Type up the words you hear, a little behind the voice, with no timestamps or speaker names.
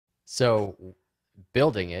So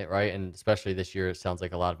building it, right? And especially this year, it sounds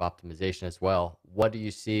like a lot of optimization as well. What do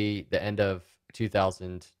you see the end of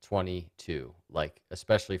 2022, like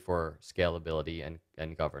especially for scalability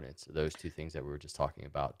and governance, those two things that we were just talking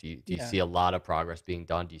about? Do you Yeah. see a lot of progress being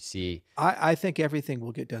done? Do you see I think everything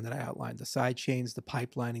will get done that I outlined: the side chains, the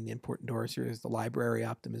pipelining, the import endorsers, the library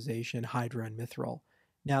optimization, Hydra and Mithril.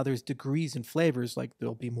 Now, there's degrees and flavors, like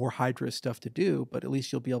there'll be more Hydra stuff to do, but at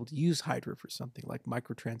least you'll be able to use Hydra for something like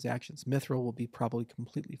microtransactions. Mithril will be probably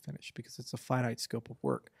completely finished because it's a finite scope of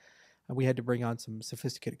work. And we had to bring on some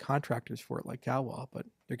sophisticated contractors for it, like Galwa, but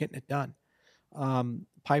they're getting it done.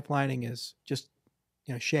 Pipelining is just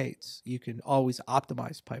shades. You can always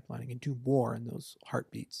optimize pipelining and do more in those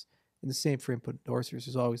heartbeats. And the same for input endorsers.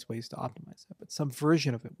 There's always ways to optimize that, but some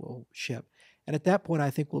version of it will ship. And at that point, I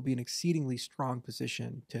think we'll be in an exceedingly strong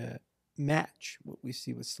position to match what we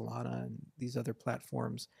see with Solana and these other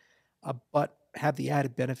platforms, but have the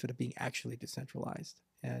added benefit of being actually decentralized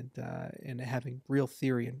and having real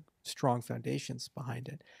theory and strong foundations behind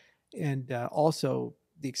it, and also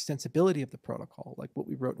the extensibility of the protocol, like what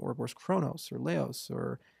we wrote in Ouroboros Chronos or Leos,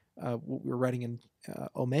 or what we were writing in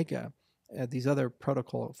Omega, these other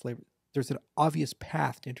protocol flavors. There's an obvious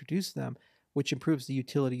path to introduce them, which improves the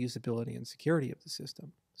utility, usability, and security of the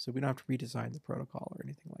system. So we don't have to redesign the protocol or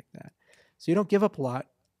anything like that. So you don't give up a lot,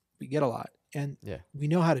 we get a lot, and yeah. we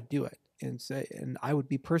know how to do it. And I would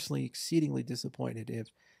be personally exceedingly disappointed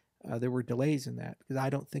if there were delays in that, because I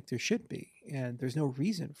don't think there should be, and there's no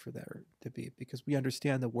reason for there to be, because we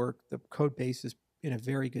understand the work. The code base is in a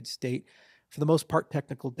very good state. For the most part,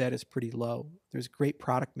 technical debt is pretty low. There's great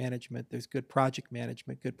product management. There's good project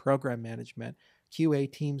management, good program management.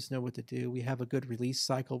 QA teams know what to do. We have a good release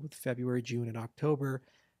cycle with February, June, and October,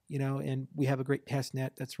 and we have a great test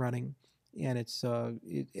net that's running, and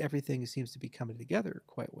everything seems to be coming together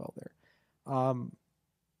quite well there.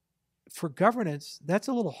 For governance, that's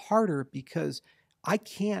a little harder because I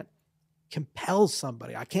can't compel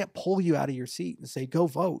somebody. I can't pull you out of your seat and say, go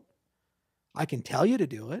vote. I can tell you to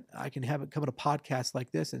do it. I can have it come on a podcast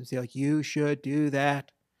like this and say, like, you should do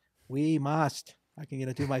that. We must. I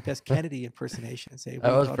can, do my best Kennedy impersonation and say,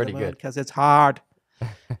 That we was go to the pretty moon good. because it's hard.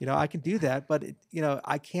 I can do that, but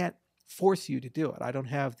I can't force you to do it. I don't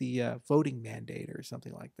have the voting mandate or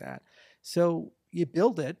something like that. So you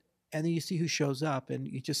build it, and then you see who shows up, and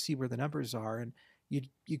you just see where the numbers are, and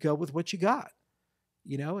you go with what you got.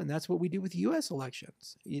 And that's what we do with U.S.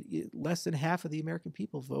 elections. Less than half of the American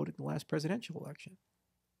people voted in the last presidential election.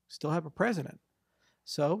 Still have a president.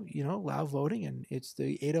 So, allow voting, and it's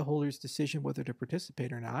the ADA holder's decision whether to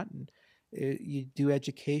participate or not. And you do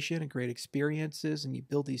education and great experiences, and you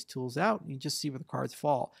build these tools out, and you just see where the cards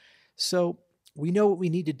fall. So we know what we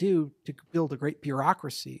need to do to build a great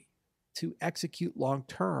bureaucracy to execute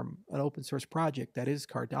long-term an open source project that is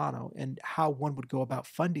Cardano, and how one would go about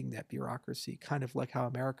funding that bureaucracy, kind of like how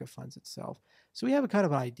America funds itself. So we have a kind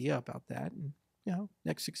of an idea about that. And,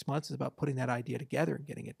 next 6 months is about putting that idea together and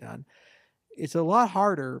getting it done. It's a lot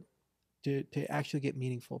harder to actually get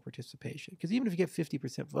meaningful participation, because even if you get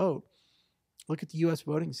 50% vote, look at the U.S.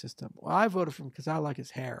 voting system. Well, I voted for him because I like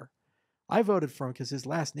his hair. I voted for him because his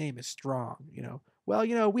last name is Strong.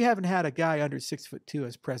 Well, we haven't had a guy under 6'2"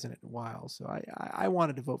 as president in a while, so I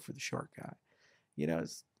wanted to vote for the short guy.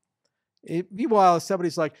 Meanwhile,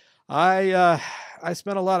 somebody's like, I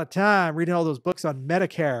spent a lot of time reading all those books on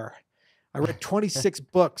Medicare. I read 26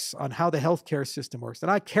 books on how the healthcare system works, and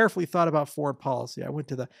I carefully thought about foreign policy. I went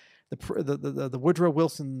to the Woodrow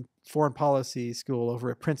Wilson Foreign Policy School over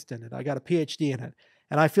at Princeton, and I got a PhD in it.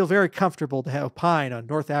 And I feel very comfortable to opine on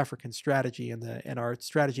North African strategy and our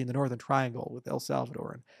strategy in the Northern Triangle with El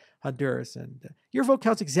Salvador and Honduras. And your vote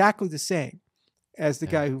counts exactly the same as the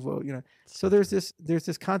Yeah, guy who voted. So so true. there's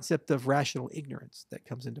this concept of rational ignorance that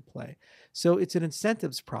comes into play. So it's an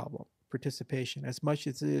incentives problem, participation, as much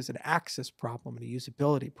as it is an access problem and a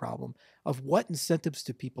usability problem of what incentives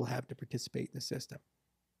do people have to participate in the system.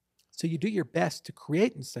 So you do your best to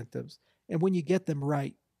create incentives, and when you get them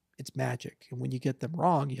right, it's magic. And when you get them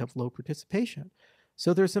wrong, you have low participation.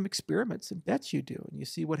 So there's some experiments and bets you do, and you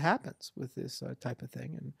see what happens with this type of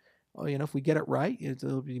thing. And if we get it right,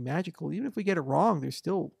 it'll be magical. Even if we get it wrong, there's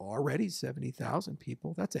still already 70,000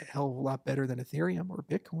 people. That's a hell of a lot better than Ethereum or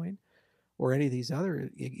Bitcoin or any of these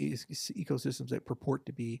other ecosystems that purport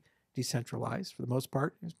to be decentralized. For the most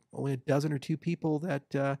part, there's only a dozen or two people that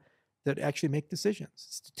actually make decisions.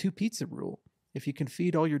 It's the two pizza rule. If you can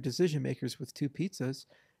feed all your decision makers with two pizzas,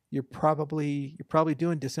 you're probably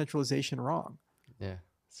doing decentralization wrong. Yeah,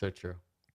 so true.